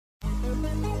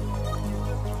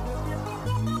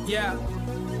Yeah.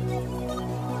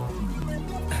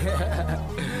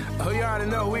 Oh, you already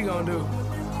know what we gonna do.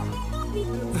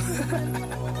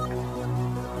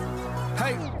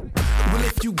 Hey. Well,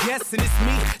 if you guessing it's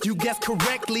me, you guess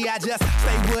correctly. I just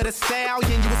stay with a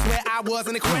stallion. You would swear I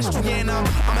wasn't equestrian.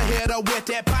 I'ma hit up with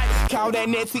that pipe, call that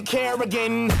Nancy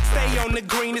Kerrigan. Stay on the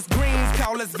greenest greens,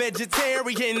 call us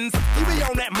vegetarians. You be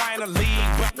on that minor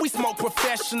league, but we smoke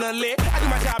professionally. I do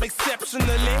my job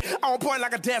exceptionally, on point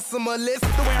like a decimalist.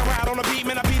 The way I ride on the beat,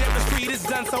 man, I beat up the street, it's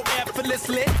done so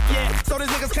effortlessly. Yeah, so these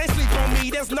niggas can't sleep on me,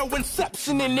 there's no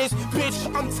inception in this.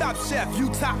 Bitch, I'm top chef, you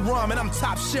top rum, and I'm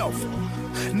top shelf.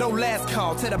 No last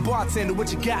call, tell the bartender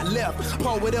what you got left.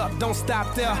 Pour it up, don't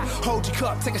stop there. Hold your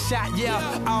cup, take a shot, yeah.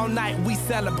 All night we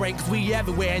celebrate, cause we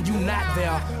everywhere and you not there.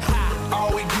 Ha.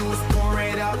 All we do is pour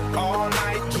it up, all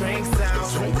night drinks out.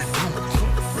 That's all we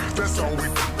do, that's all we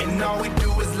do. And all we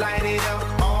do is light it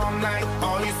up all night.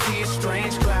 All you see is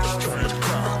strange clouds. Strange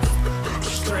clouds.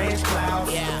 Strange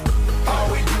clouds. Yeah. All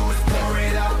we do is pour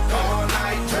it up all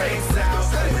night, drinks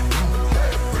out. That's all we do.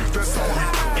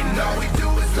 And all we do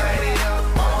is light it up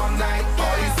all night.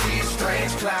 All you see is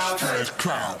strange clouds. Strange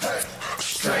clouds.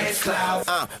 Strange clouds.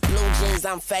 Blue jeans,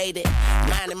 I'm faded,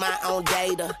 minding my own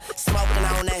data, smoking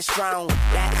on that strong,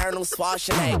 that Arnold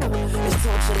Schwarzenegger.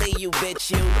 Essentially, you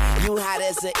bitch, you hot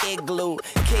as an igloo.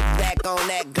 Kick back on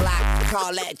that Glock,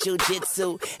 call that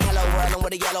jujitsu. Hello world, I'm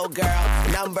with a yellow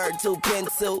girl, number 2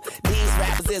 pencil. These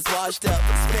rappers is washed up,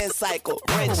 spin cycle,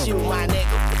 rinse you, my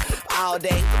nigga. All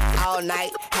day, all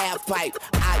night, half pipe.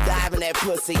 I dive in that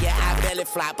pussy, yeah, I belly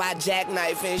flop, I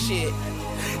jackknife and shit.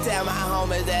 Tell my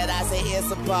homies that I say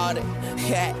it's a party.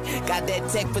 Yeah, got that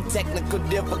tech for technical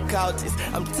difficulties.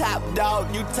 I'm top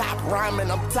dog, you top rhyming,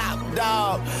 I'm top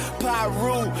dog.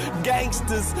 Pyru,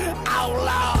 gangsters,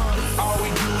 outlaws. All we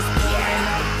do is pour it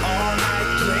up all night,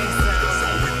 drinks out.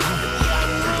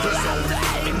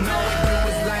 And all we do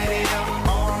is light it up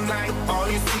all night. All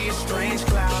you see is strange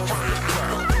clouds.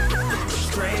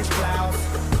 Strange clouds.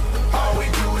 All we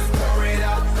do is pour it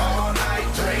up all night,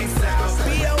 drinks out.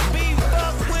 B.O.B.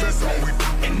 fuck with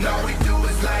me. And all we do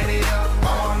is light it up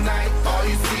all night. All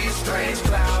you see is strange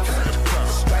clouds.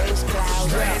 Strange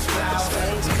clouds. Strange clouds.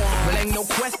 Strange clouds. Well, ain't no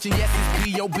question, yes, it's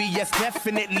B.O.B., yes,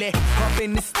 definitely. Up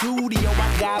in the studio,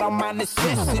 I got all my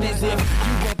necessities. If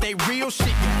you want that real shit,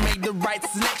 you made the right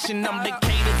selection. I'm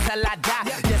Decatur till I die,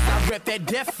 yes, I rep that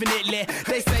definitely.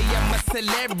 They say I'm a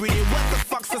celebrity, what the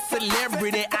fuck's a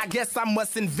celebrity? I guess I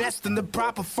must invest in the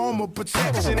proper form of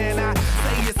protection. And I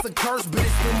say it's a curse, but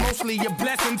it's still mostly a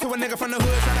blessing. To a nigga from the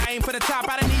hood, try to aim for the top,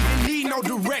 I didn't even need no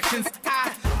directions.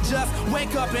 I just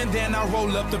wake up and then I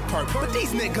roll up the perk. But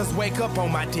these niggas wake up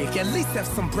on my dick, at least have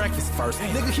some breakfast first.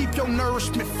 Nigga, keep your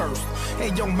nourishment first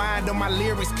and your mind on my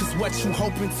lyrics, cause what you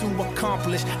hoping to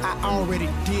accomplish, I already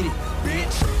did it,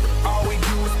 bitch. All we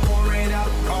do is pour it up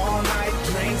all night,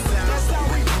 drinks